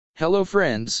Hello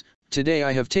friends, today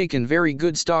I have taken very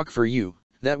good stock for you,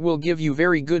 that will give you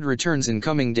very good returns in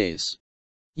coming days.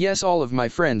 Yes, all of my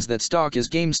friends, that stock is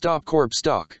GameStop Corp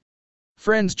stock.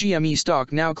 Friends, GME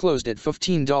stock now closed at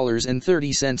 $15.30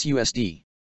 USD.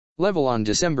 Level on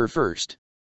December 1st.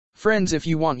 Friends, if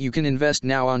you want you can invest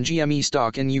now on GME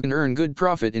stock and you can earn good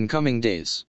profit in coming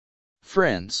days.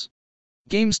 Friends,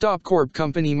 GameStop Corp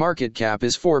company market cap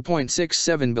is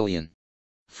 4.67 billion.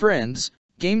 Friends,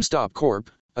 GameStop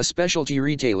Corp, a specialty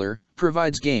retailer,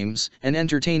 provides games and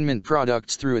entertainment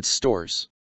products through its stores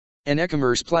and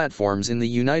e-commerce platforms in the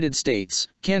United States,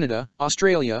 Canada,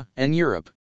 Australia, and Europe.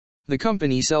 The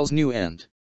company sells new and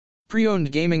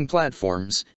pre-owned gaming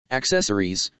platforms,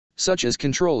 accessories, such as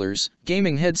controllers,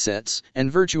 gaming headsets, and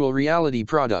virtual reality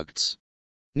products.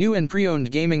 New and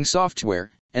pre-owned gaming software,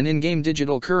 and in-game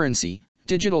digital currency,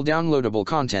 digital downloadable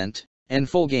content, and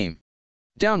full game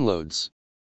downloads.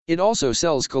 It also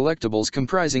sells collectibles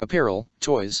comprising apparel,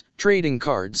 toys, trading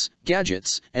cards,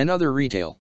 gadgets, and other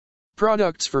retail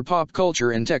products for pop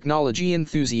culture and technology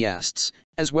enthusiasts,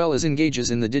 as well as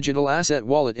engages in the digital asset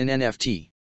wallet and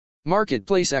NFT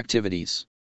marketplace activities.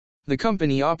 The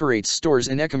company operates stores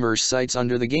and e-commerce sites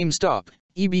under the GameStop,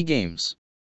 EB Games,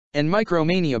 and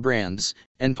Micromania brands,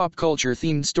 and pop culture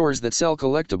themed stores that sell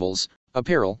collectibles,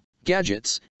 apparel,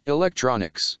 gadgets,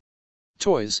 electronics,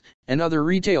 toys, and other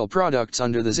retail products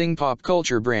under the Zing Pop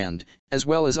Culture brand, as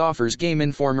well as offers Game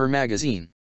Informer magazine,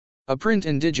 a print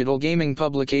and digital gaming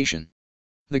publication.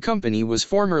 The company was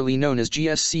formerly known as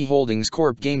GSC Holdings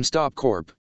Corp. GameStop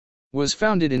Corp. Was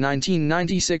founded in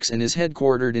 1996 and is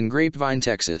headquartered in Grapevine,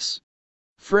 Texas.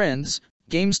 Friends,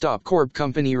 GameStop Corp.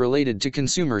 company related to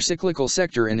consumer cyclical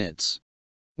sector and its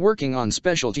working on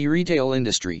specialty retail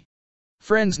industry.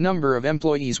 Friends, number of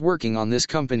employees working on this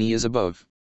company is above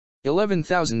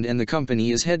 11,000 and the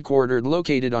company is headquartered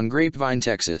located on Grapevine,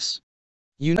 Texas,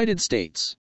 United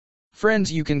States.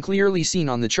 Friends, you can clearly see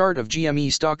on the chart of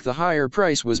GME stock the higher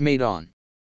price was made on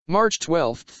March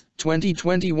 12,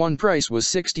 2021. Price was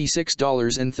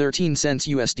 $66.13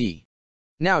 USD.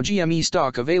 Now GME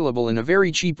stock available in a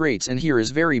very cheap rates, and here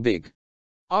is very big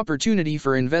opportunity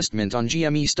for investment on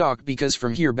GME stock because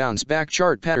from here bounce back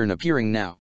chart pattern appearing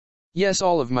now. Yes,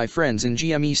 all of my friends, in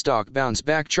GME stock bounce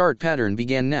back chart pattern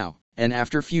began now, and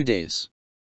after few days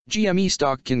GME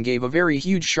stock can give a very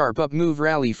huge sharp up move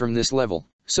rally from this level.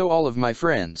 So all of my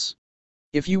friends,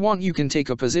 if you want you can take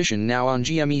a position now on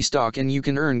GME stock and you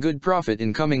can earn good profit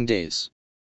in coming days.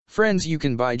 Friends, you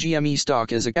can buy GME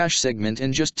stock as a cash segment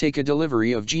and just take a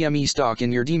delivery of GME stock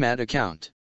in your demat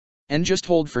account. And just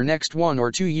hold for next 1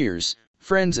 or 2 years.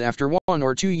 Friends, after 1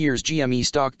 or 2 years GME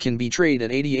stock can be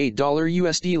traded at $88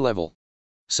 USD level.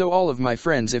 So all of my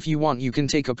friends, if you want you can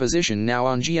take a position now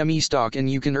on GME stock and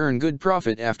you can earn good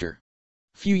profit after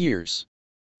few years.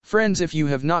 Friends, if you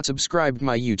have not subscribed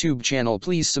my YouTube channel,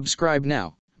 please subscribe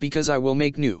now, because I will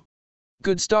make new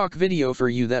good stock video for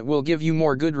you that will give you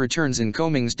more good returns in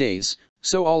coming days.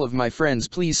 So all of my friends,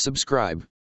 please subscribe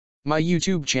my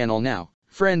YouTube channel now.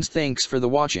 Friends, thanks for the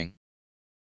watching.